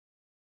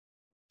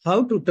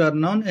How to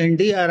turn on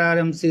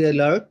NDRRMC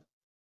Alert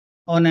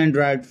on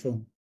Android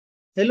phone.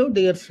 Hello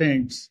dear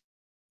friends.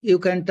 You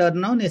can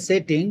turn on a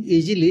setting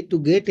easily to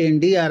get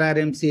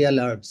NDRRMC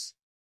alerts.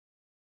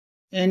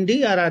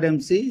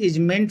 NDRRMC is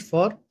meant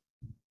for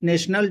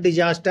National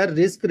Disaster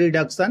Risk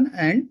Reduction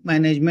and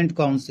Management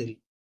Council.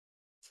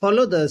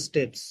 Follow the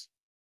steps.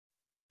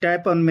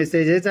 Tap on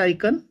Messages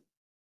icon.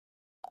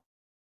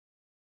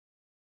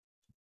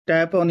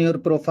 Tap on your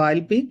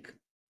profile pic.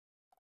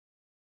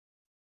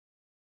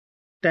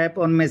 Tap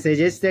on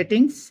Messages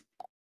settings.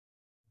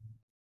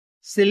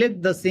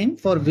 Select the SIM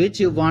for which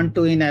you want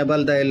to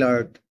enable the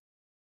alert.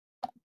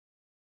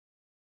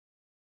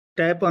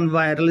 Tap on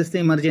Wireless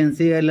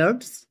Emergency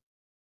Alerts.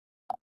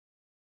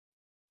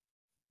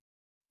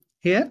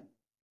 Here,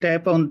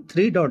 tap on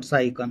three dots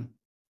icon.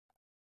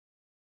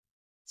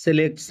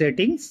 Select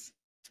Settings.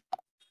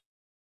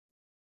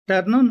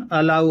 Turn on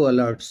Allow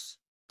Alerts.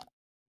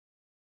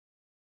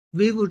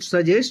 We would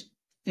suggest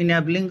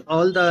enabling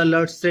all the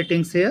alert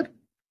settings here.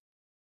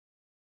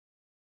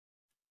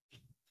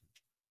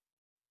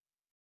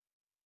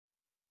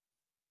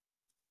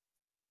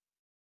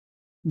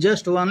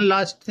 Just one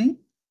last thing,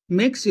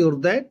 make sure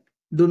that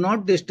Do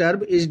Not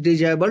Disturb is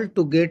disabled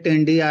to get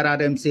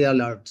NDRRMC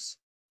alerts.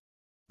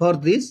 For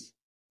this,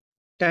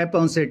 tap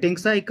on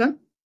Settings icon,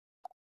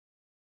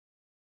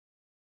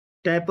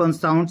 tap on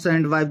Sounds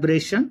and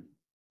Vibration.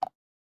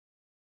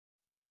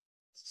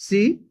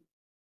 See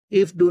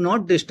if Do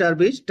Not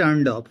Disturb is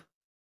turned off.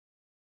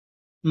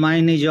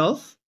 Mine is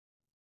off.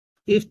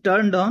 If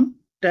turned on,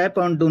 tap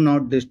on Do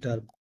Not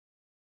Disturb.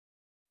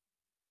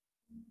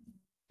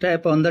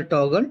 Tap on the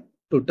toggle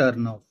to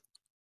turn off.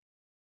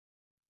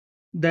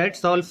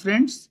 That's all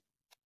friends.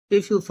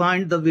 If you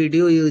find the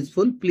video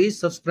useful, please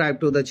subscribe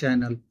to the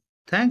channel.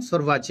 Thanks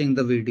for watching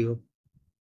the video.